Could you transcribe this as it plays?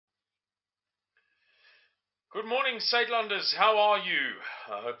Good morning, Saidlanders. How are you?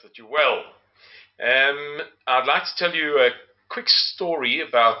 I hope that you're well. I'd like to tell you a quick story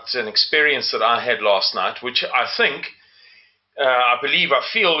about an experience that I had last night, which I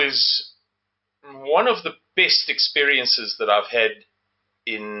feel is one of the best experiences that I've had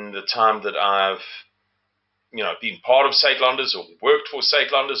in the time that I've, been part of Saidlanders or worked for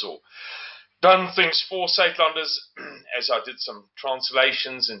Saidlanders or done things for Saidlanders, as I did some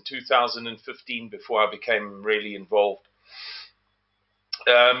translations in 2015 before I became really involved,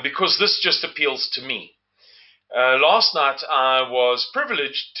 because this just appeals to me. Last night I was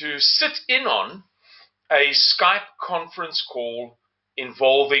privileged to sit in on a Skype conference call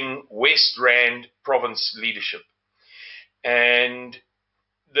involving West Rand province leadership. And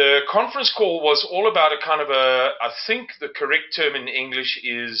the conference call was all about I think the correct term in English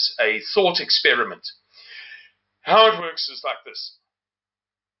is a thought experiment. How it works is like this.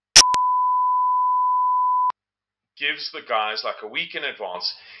 Gives the guys, like a week in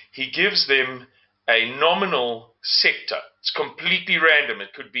advance, he gives them a nominal sector. It's completely random.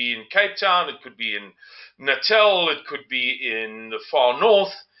 It could be in Cape Town, it could be in Natal, it could be in the far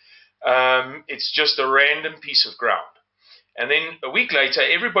north. It's just a random piece of ground. And then a week later,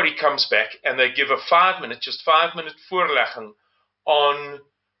 everybody comes back and they give a 5-minute voorlegging on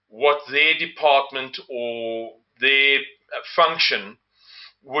what their department or their function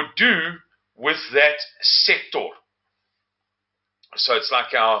would do with that sector. So it's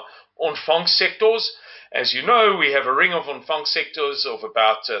like our ontvangssectors. As you know, we have a ring of ontvangssectors of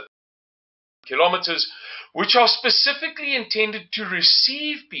about kilometers, which are specifically intended to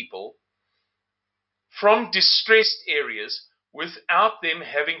receive people from distressed areas without them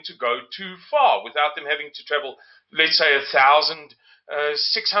having to go too far, without them having to travel, let's say,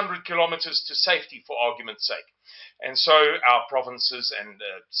 1,600 kilometers to safety, for argument's sake. And so our provinces and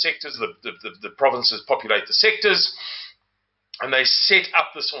sectors, the provinces populate the sectors, and they set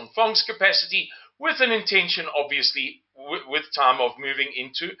up this ontvangs capacity with an intention, obviously, with time of moving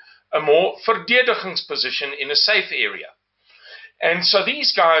into a more verdedigingsposition in a safe area. And so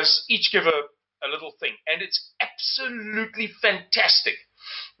these guys each give a little thing, and it's absolutely fantastic.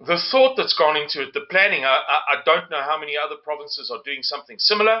 The thought that's gone into it, the planning, I don't know how many other provinces are doing something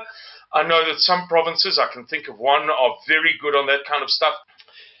similar. I know that some provinces, I can think of one, are very good on that kind of stuff.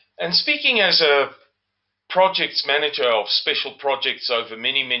 And speaking as a projects manager of special projects over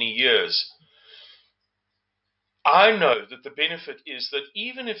many, many years, I know that the benefit is that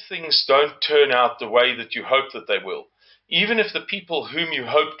even if things don't turn out the way that you hope that they will, even if the people whom you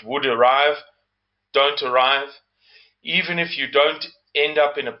hoped would arrive don't arrive, even if you don't end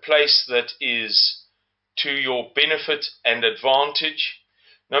up in a place that is to your benefit and advantage,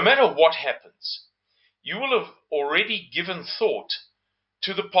 no matter what happens, you will have already given thought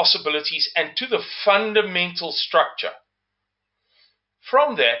to the possibilities and to the fundamental structure.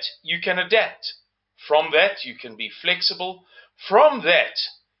 From that, you can adapt. From that, you can be flexible. From that,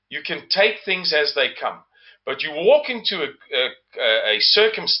 you can take things as they come. But you walk into a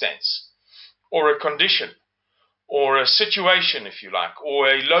circumstance or a condition or a situation, if you like, or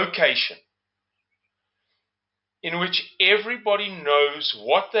a location in which everybody knows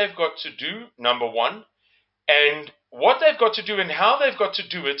what they've got to do, number one, and what they've got to do and how they've got to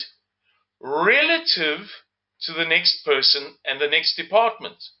do it relative to the next person and the next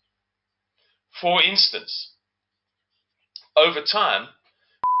department. For instance, over time,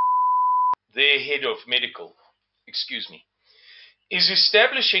 their head of medical, is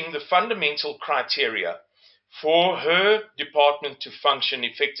establishing the fundamental criteria for her department to function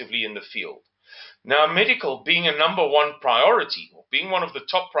effectively in the field. Now, medical being a number one priority, or being one of the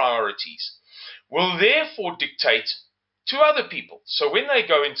top priorities, will therefore dictate to other people. So when they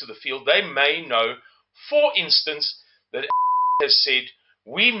go into the field, they may know, for instance, that has said,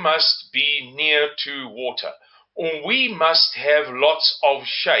 we must be near to water, or we must have lots of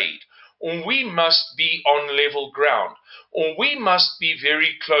shade, or we must be on level ground, or we must be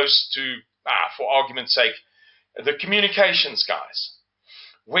very close to, for argument's sake, the communications guys.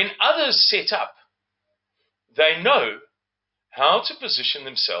 When others set up, they know how to position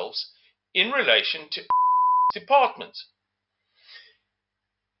themselves in relation to department.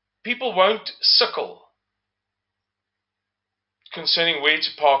 People won't sickle concerning where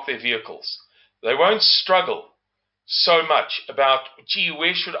to park their vehicles. They won't struggle so much about, gee,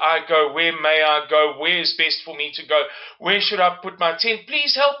 where should I go? Where may I go? Where is best for me to go? Where should I put my tent?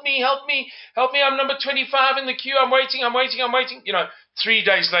 Please help me. I'm number 25 in the queue. I'm waiting. 3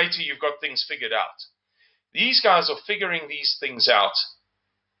 days later, you've got things figured out. These guys are figuring these things out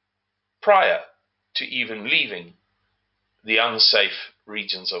prior to even leaving the unsafe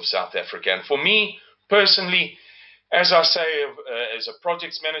regions of South Africa. And for me, personally, as I say, as a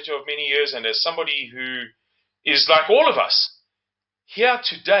projects manager of many years and as somebody who is like all of us, here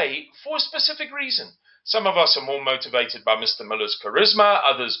today for a specific reason. Some of us are more motivated by Mr. Miller's charisma,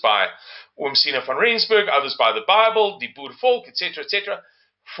 others by Oomsina van Rensburg, others by the Bible, die Boervolk, etc., etc.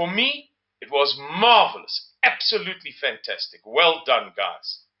 For me, it was marvelous, absolutely fantastic. Well done,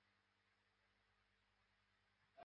 guys.